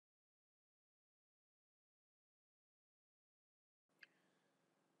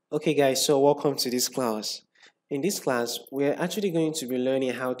Okay guys, so welcome to this class. In this class, we're actually going to be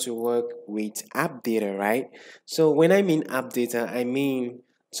learning how to work with app data, right? So when I mean app data, I mean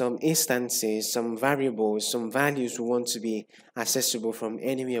some instances, some variables, some values we want to be accessible from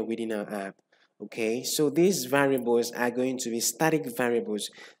anywhere within our app. Okay, so these variables are going to be static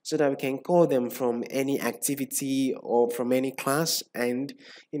variables so that we can call them from any activity or from any class, and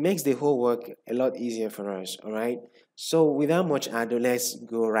it makes the whole work a lot easier for us, all right? So without much ado, let's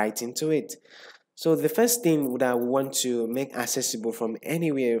go right into it. So the first thing that we want to make accessible from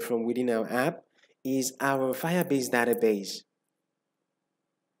anywhere from within our app is our Firebase database.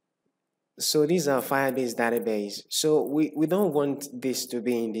 So these are Firebase database. So we don't want this to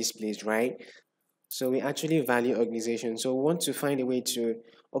be in this place, right? So we actually value organization. So we want to find a way to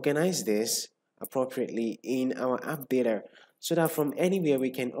organize this appropriately in our app data so that from anywhere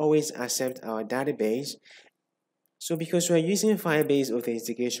we can always accept our database. So because we're using Firebase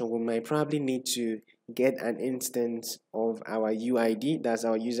authentication, we might probably need to get an instance of our UID, that's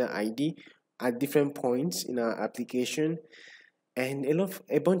our user ID, at different points in our application, and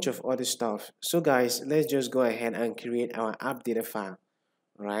a bunch of other stuff. So guys, let's just go ahead and create our app data file,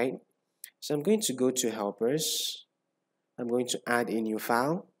 right? So I'm going to go to helpers. I'm going to add a new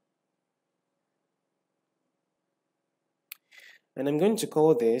file, and I'm going to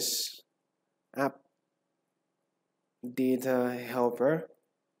call this app data helper.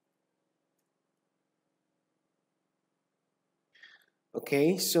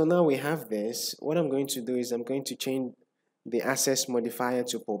 Okay, so now we have this. What I'm going to do is I'm going to change the access modifier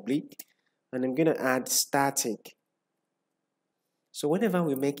to public, and I'm going to add static. So whenever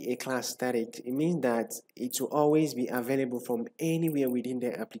we make a class static, it means that it will always be available from anywhere within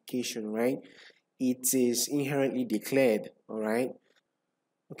the application, right? It is inherently declared, all right?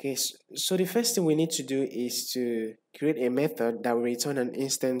 Okay, so the first thing we need to do is to create a method that will return an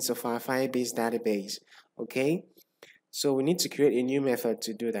instance of our Firebase database, okay? So we need to create a new method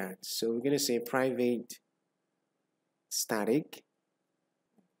to do that. So we're going to say private static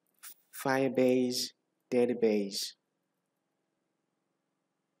Firebase database.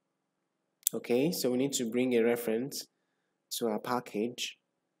 Okay, so we need to bring a reference to our package.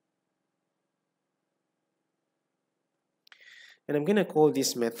 And I'm going to call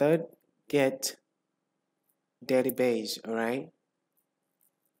this method get database, all right?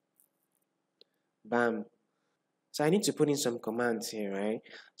 Bam. So I need to put in some commands here, right?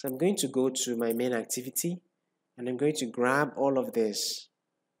 So I'm going to go to my main activity, and I'm going to grab all of this,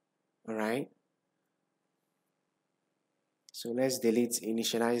 all right? So let's delete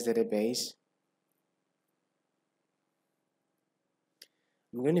initialize database.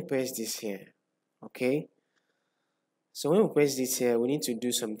 I'm going to paste this here, okay? So when we paste this here, we need to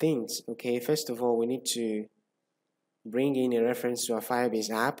do some things, okay? First of all, we need to bring in a reference to our Firebase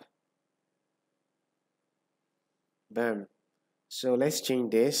app. Bam. So let's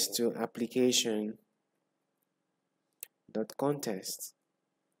change this to application.contest.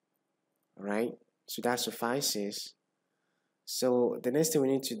 All right, so that suffices. So the next thing we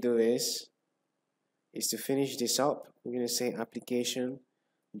need to do is to finish this up. We're going to say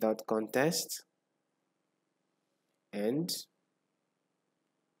application.contest and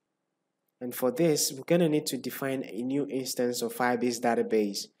for this we're going to need to define a new instance of Firebase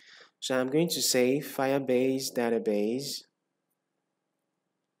database. So I'm going to say Firebase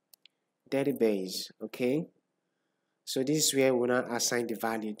database, okay? So this is where we're going to assign the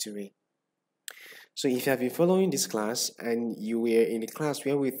value to it. So if you have been following this class and you were in the class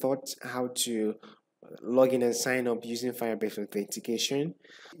where we taught how to log in and sign up using Firebase authentication,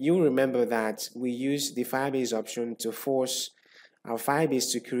 you'll remember that we use the Firebase option to force our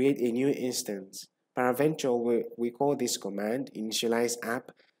Firebase to create a new instance. Peradventure, we call this command initialize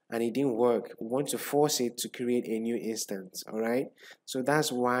app, and it didn't work. We want to force it to create a new instance, all right? So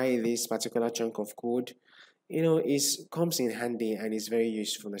that's why this particular chunk of code, comes in handy and is very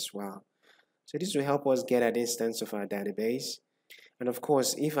useful as well. So this will help us get an instance of our database. And of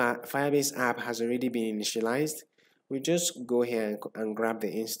course, if our Firebase app has already been initialized, we just go here and grab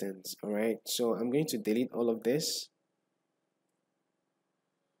the instance, all right? So I'm going to delete all of this.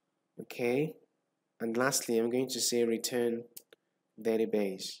 Okay. And lastly, I'm going to say return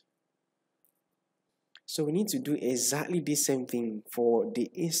database. So we need to do exactly the same thing for the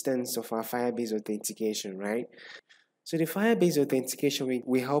instance of our Firebase authentication, right? So the Firebase authentication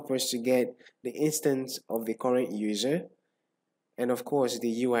will help us to get the instance of the current user and of course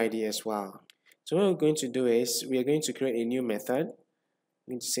the UID as well. So what we're going to do is we are going to create a new method. I'm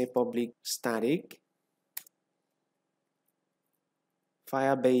going to say public static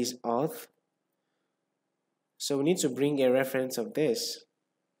Firebase auth. So we need to bring a reference of this.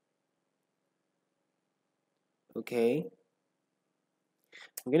 Okay,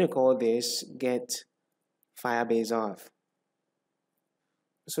 I'm going to call this get firebase auth.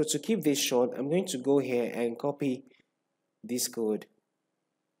 So to keep this short, I'm going to go here and copy this code.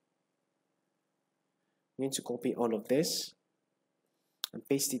 I'm going to copy all of this and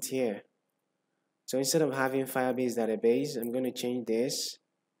paste it here. So instead of having firebase database, I'm going to change this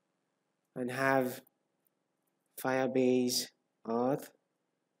and have firebase auth.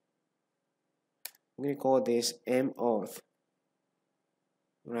 I'm going to call this mauth,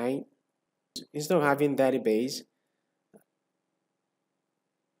 right? Instead of having database,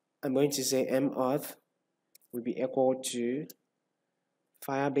 I'm going to say mauth will be equal to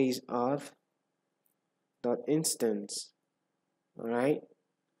firebase auth dot instance. All right.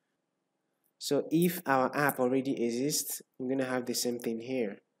 So if our app already exists, I'm going to have the same thing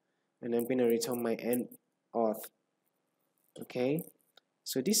here, and I'm going to return my mauth. Okay.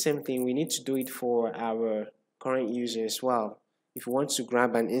 So this same thing, we need to do it for our current user as well. If we want to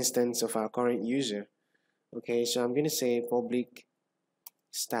grab an instance of our current user, okay, so I'm going to say public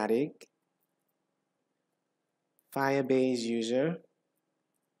static firebase user.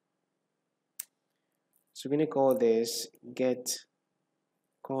 So we're going to call this get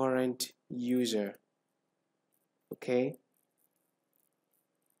current user. Okay.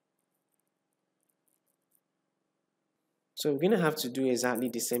 So we're going to have to do exactly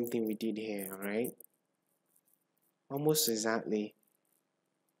the same thing we did here, all right? Almost exactly.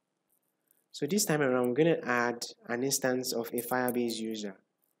 So this time around, we're going to add an instance of a firebase user.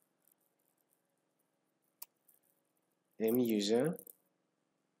 User.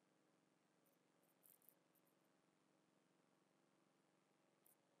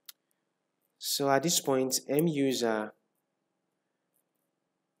 So at this point, user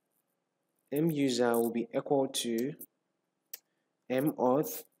will be equal to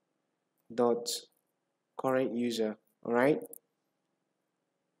mauth dot current user. All right.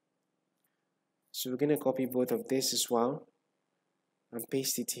 So we're going to copy both of this as well and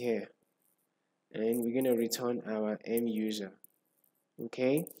paste it here, and we're going to return our user.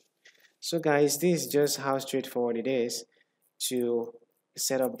 Okay. So guys, this is just how straightforward it is to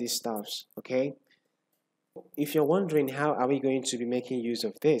set up these stuffs. Okay. If you're wondering how are we going to be making use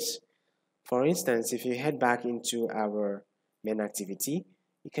of this, for instance, if you head back into our main activity,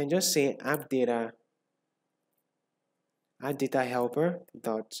 you can just say app data helper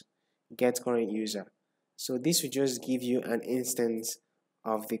dot get current user. So this will just give you an instance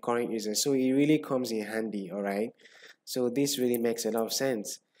of the current user. So it really comes in handy, all right? So this really makes a lot of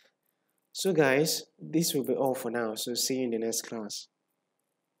sense. So guys, this will be all for now. So see you in the next class.